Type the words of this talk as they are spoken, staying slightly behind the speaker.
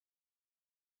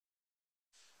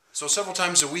So several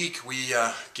times a week we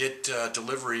get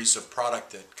deliveries of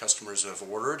product that customers have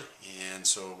ordered, and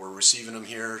so we're receiving them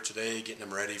here today, getting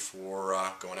them ready for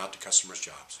going out to customers'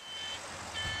 jobs.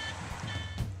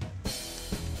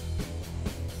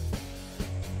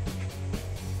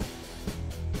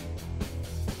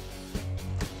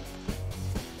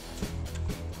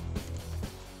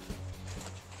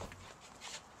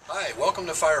 Hi, welcome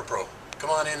to FyrePro. Come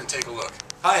on in and take a look.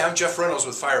 Hi, I'm Jeff Reynolds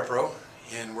with FyrePro,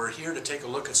 and we're here to take a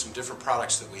look at some different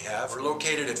products that we have. We're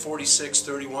located at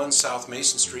 4631 South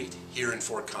Mason Street here in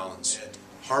Fort Collins, at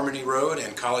Harmony Road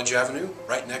and College Avenue,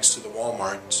 right next to the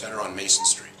Walmart Center on Mason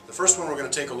Street. The first one we're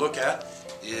going to take a look at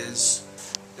is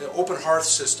the open hearth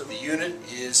system. The unit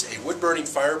is a wood-burning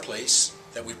fireplace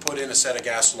that we put in a set of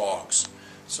gas logs.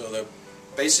 So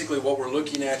basically what we're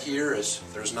looking at here is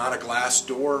there's not a glass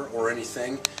door or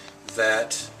anything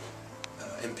that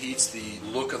impedes the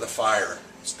look of the fire.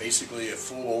 It's basically a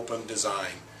full open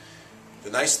design. The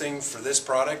nice thing for this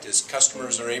product is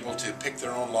customers are able to pick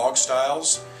their own log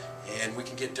styles, and we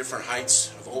can get different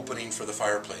heights of opening for the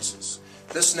fireplaces.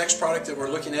 This next product that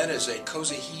we're looking at is a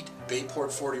Cozy Heat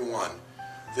Bayport 41.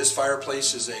 This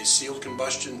fireplace is a sealed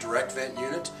combustion direct vent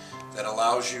unit that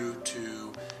allows you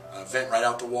to vent right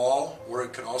out the wall, or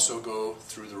it can also go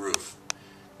through the roof.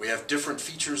 We have different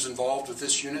features involved with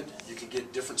this unit. You can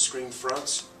get different screen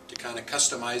fronts to kind of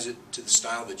customize it to the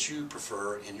style that you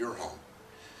prefer in your home.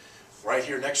 Right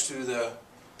here next to the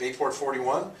Bayport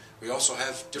 41, we also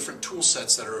have different tool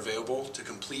sets that are available to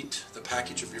complete the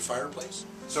package of your fireplace.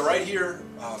 So right here,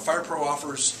 FyrePro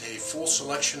offers a full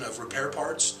selection of repair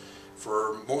parts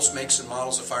for most makes and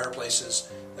models of fireplaces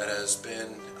that has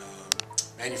been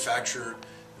manufactured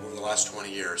over the last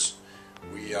 20 years.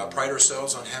 We pride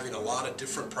ourselves on having a lot of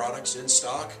different products in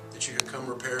stock that you can come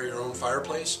repair your own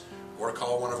fireplace, or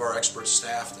call one of our expert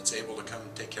staff that's able to come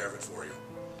take care of it for you.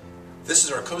 This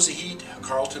is our Cozy Heat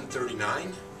Carlton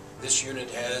 39. This unit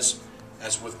has,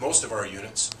 as with most of our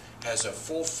units, has a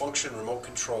full function remote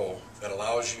control that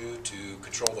allows you to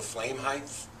control the flame height,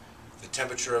 the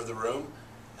temperature of the room,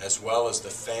 as well as the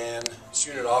fan. This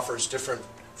unit offers different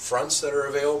fronts that are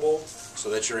available so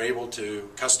that you're able to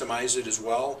customize it as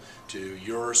well to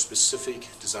your specific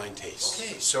design taste.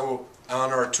 Okay, so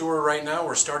on our tour right now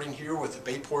we're starting here with the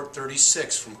Bayport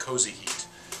 36 from Cozy Heat.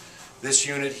 This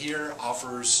unit here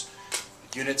offers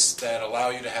units that allow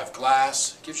you to have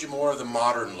glass, gives you more of the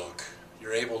modern look.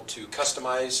 You're able to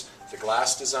customize the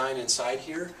glass design inside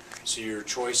here, so your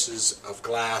choices of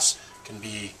glass can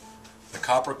be the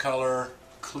copper color,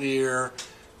 clear,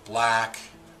 black,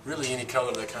 really any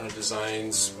color that kind of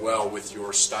designs well with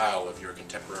your style of your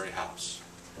contemporary house.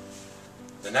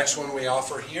 The next one we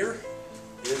offer here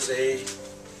is a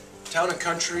Town &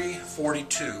 Country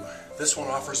 42. This one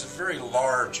offers a very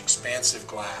large, expansive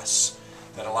glass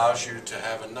that allows you to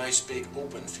have a nice big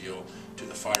open feel to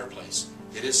the fireplace.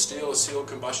 It is still a sealed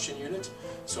combustion unit,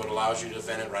 so it allows you to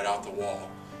vent it right out the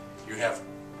wall. You have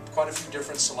quite a few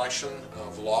different selection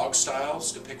of log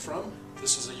styles to pick from.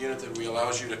 This is a unit that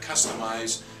allows you to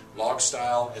customize log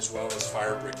style as well as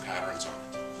fire brick patterns on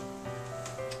it.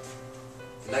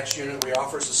 The next unit we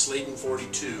offer is a Slaton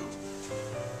 42.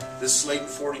 This Slaton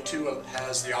 42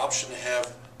 has the option to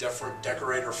have different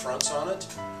decorator fronts on it,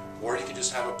 or you can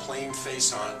just have a plain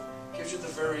face on it. Gives you the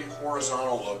very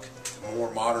horizontal look, a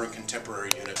more modern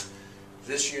contemporary unit.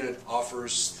 This unit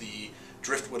offers the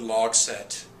driftwood log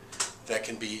set that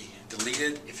can be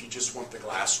deleted if you just want the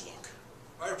glass look.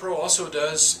 FyrePro also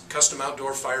does custom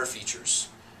outdoor fire features.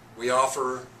 We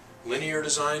offer linear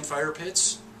design fire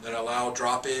pits that allow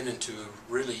drop-in into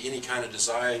really any kind of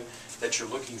design that you're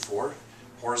looking for.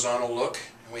 Horizontal look,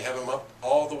 and we have them up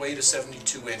all the way to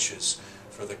 72 inches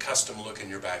for the custom look in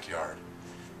your backyard.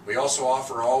 We also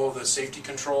offer all of the safety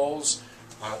controls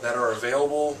that are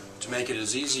available to make it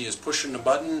as easy as pushing the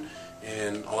button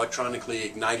and electronically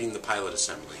igniting the pilot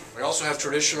assembly. We also have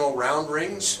traditional round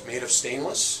rings made of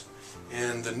stainless,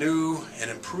 and the new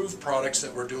and improved products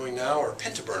that we're doing now are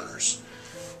pentaburners.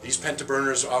 These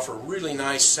pentaburners offer really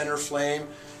nice center flame,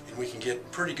 and we can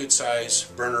get pretty good size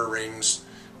burner rings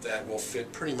that will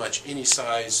fit pretty much any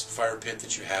size fire pit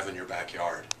that you have in your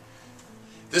backyard.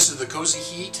 This is the Cozy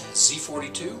Heat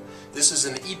Z42. This is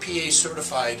an EPA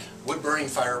certified wood burning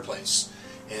fireplace,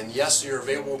 and yes, you're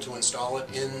available to install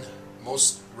it in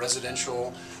most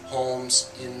residential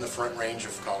homes in the Front Range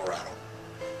of Colorado.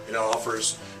 It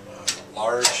offers a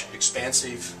large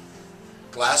expansive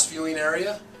glass viewing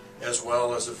area as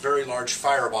well as a very large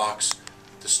firebox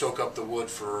to stoke up the wood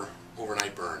for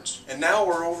overnight burns. And now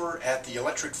we're over at the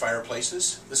electric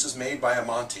fireplaces. This is made by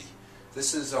Amonte.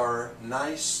 This is our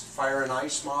nice fire and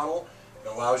ice model. It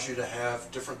allows you to have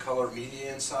different color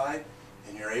media inside,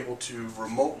 and you're able to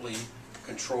remotely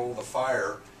control the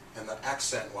fire and the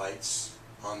accent lights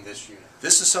on this unit.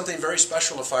 This is something very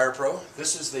special to FyrePro.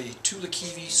 This is the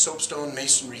Tulikivi soapstone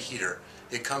masonry heater.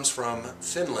 It comes from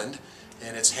Finland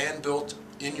and it's hand built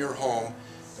in your home.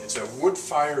 It's a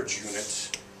wood-fired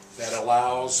unit that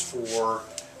allows for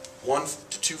 1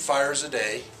 to 2 fires a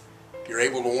day. You're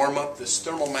able to warm up this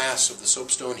thermal mass of the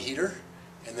soapstone heater,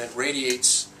 and then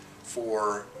radiates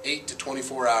for 8 to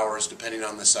 24 hours depending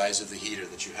on the size of the heater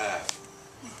that you have.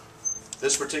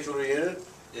 This particular unit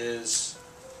is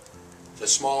the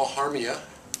small Harmia,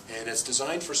 and it's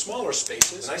designed for smaller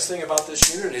spaces. The nice thing about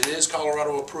this unit, it is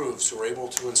Colorado approved, so we're able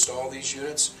to install these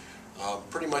units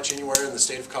pretty much anywhere in the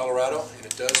state of Colorado, and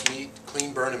it does meet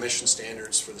clean burn emission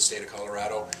standards for the state of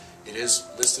Colorado. It is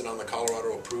listed on the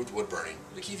Colorado approved wood burning.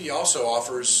 Tulikivi also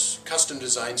offers custom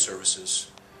design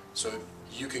services, so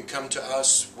you can come to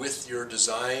us with your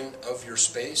design of your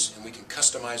space and we can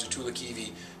customize a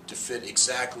Tulikivi to fit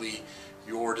exactly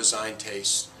your design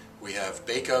taste. We have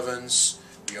bake ovens,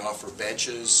 we offer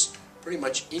benches, pretty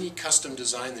much any custom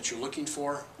design that you're looking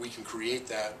for, we can create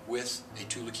that with a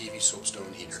Tulikivi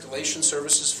soapstone heater. Installation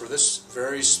services for this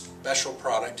very special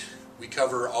product, we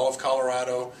cover all of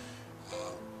Colorado,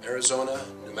 Arizona,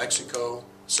 New Mexico,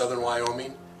 Southern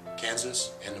Wyoming,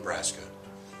 Kansas, and Nebraska.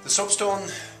 The soapstone,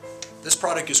 this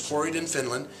product is quarried in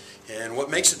Finland, and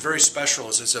what makes it very special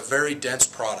is it's a very dense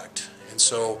product. And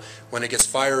so when it gets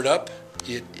fired up,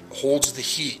 it holds the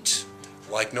heat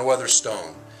like no other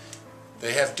stone.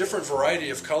 They have different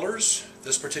variety of colors.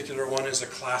 This particular one is a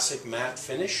classic matte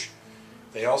finish.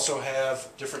 They also have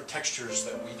different textures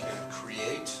that we can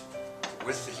create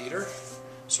with the heater.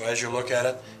 So as you look at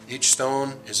it, each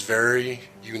stone is very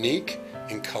unique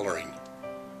in coloring.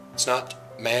 It's not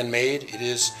man-made, it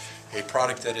is a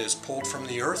product that is pulled from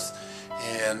the earth,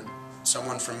 and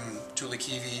someone from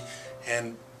Tulikivi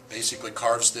and basically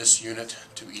carves this unit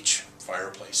to each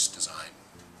fireplace design.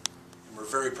 And we're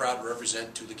very proud to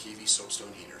represent Tulikivi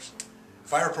soapstone heaters.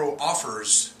 FyrePro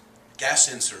offers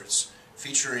gas inserts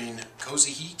featuring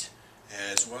cozy heat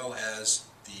as well as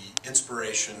the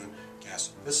inspiration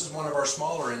gas. This is one of our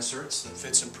smaller inserts that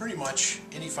fits in pretty much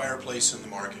any fireplace in the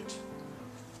market.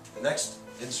 The next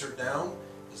insert down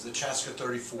is the Chaska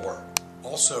 34.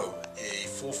 Also a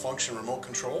full function remote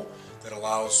control that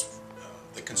allows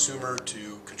the consumer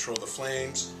to control the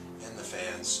flames and the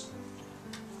fans.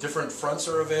 Different fronts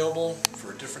are available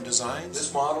for different designs.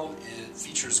 This model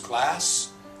features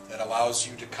glass that allows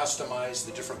you to customize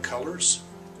the different colors.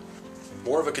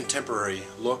 More of a contemporary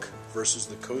look versus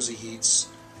the cozy heats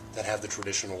that have the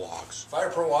traditional logs.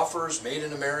 FyrePro offers made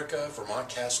in America Vermont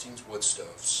castings wood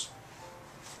stoves.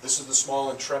 This is the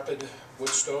small Intrepid wood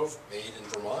stove made in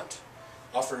Vermont.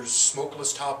 Offers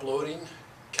smokeless top loading,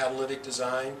 catalytic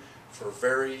design for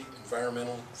very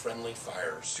environmental friendly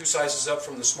fires. 2 sizes up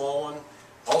from the small one.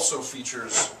 Also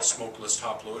features smokeless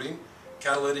top loading,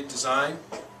 catalytic design,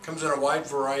 comes in a wide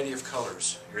variety of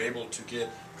colors. You're able to get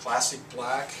classic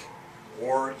black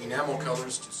or enamel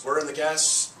colors. We're in the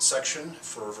gas section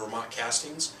for Vermont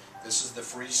castings. This is the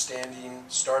freestanding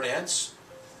star dance.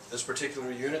 This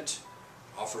particular unit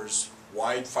offers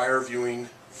wide fire viewing,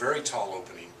 very tall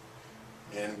opening,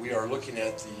 and we are looking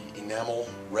at the enamel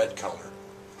red color.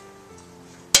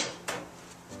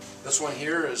 This one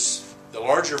here is the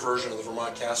larger version of the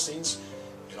Vermont castings.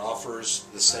 It offers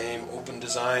the same open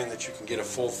design that you can get a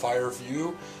full fire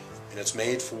view, and it's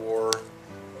made for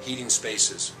heating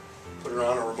spaces. Put it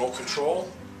on a remote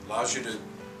control, allows you to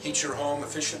heat your home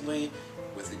efficiently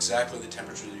with exactly the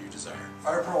temperature that you desire.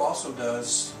 FyrePro also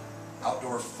does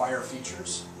outdoor fire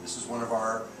features. This is one of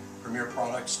our premier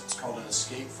products. It's called an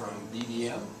Escape from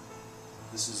BBM.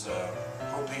 This is a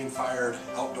propane-fired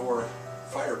outdoor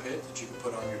fire pit that you can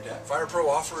put on your deck. FyrePro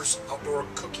offers outdoor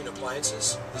cooking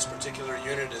appliances. This particular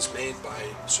unit is made by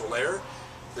Solaire.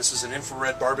 This is an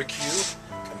infrared barbecue.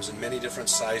 Comes in many different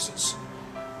sizes.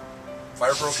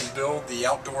 FyrePro can build the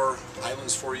outdoor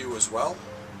islands for you as well.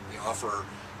 We offer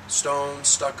stone,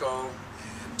 stucco,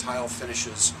 and tile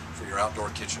finishes for your outdoor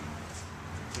kitchen.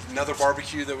 Another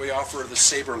barbecue that we offer, the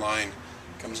Saber line,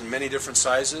 comes in many different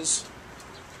sizes.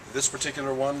 This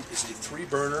particular one is a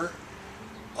 3-burner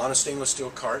on a stainless steel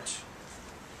cart.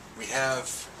 We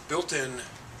have built-in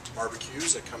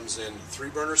barbecues that comes in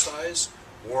 3-burner size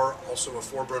or also a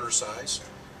 4-burner size.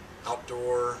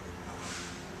 Outdoor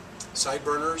side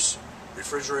burners,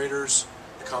 refrigerators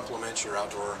to complement your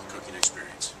outdoor cooking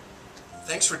experience.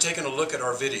 Thanks for taking a look at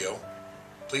our video.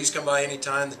 Please come by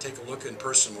anytime to take a look in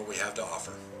person what we have to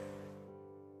offer.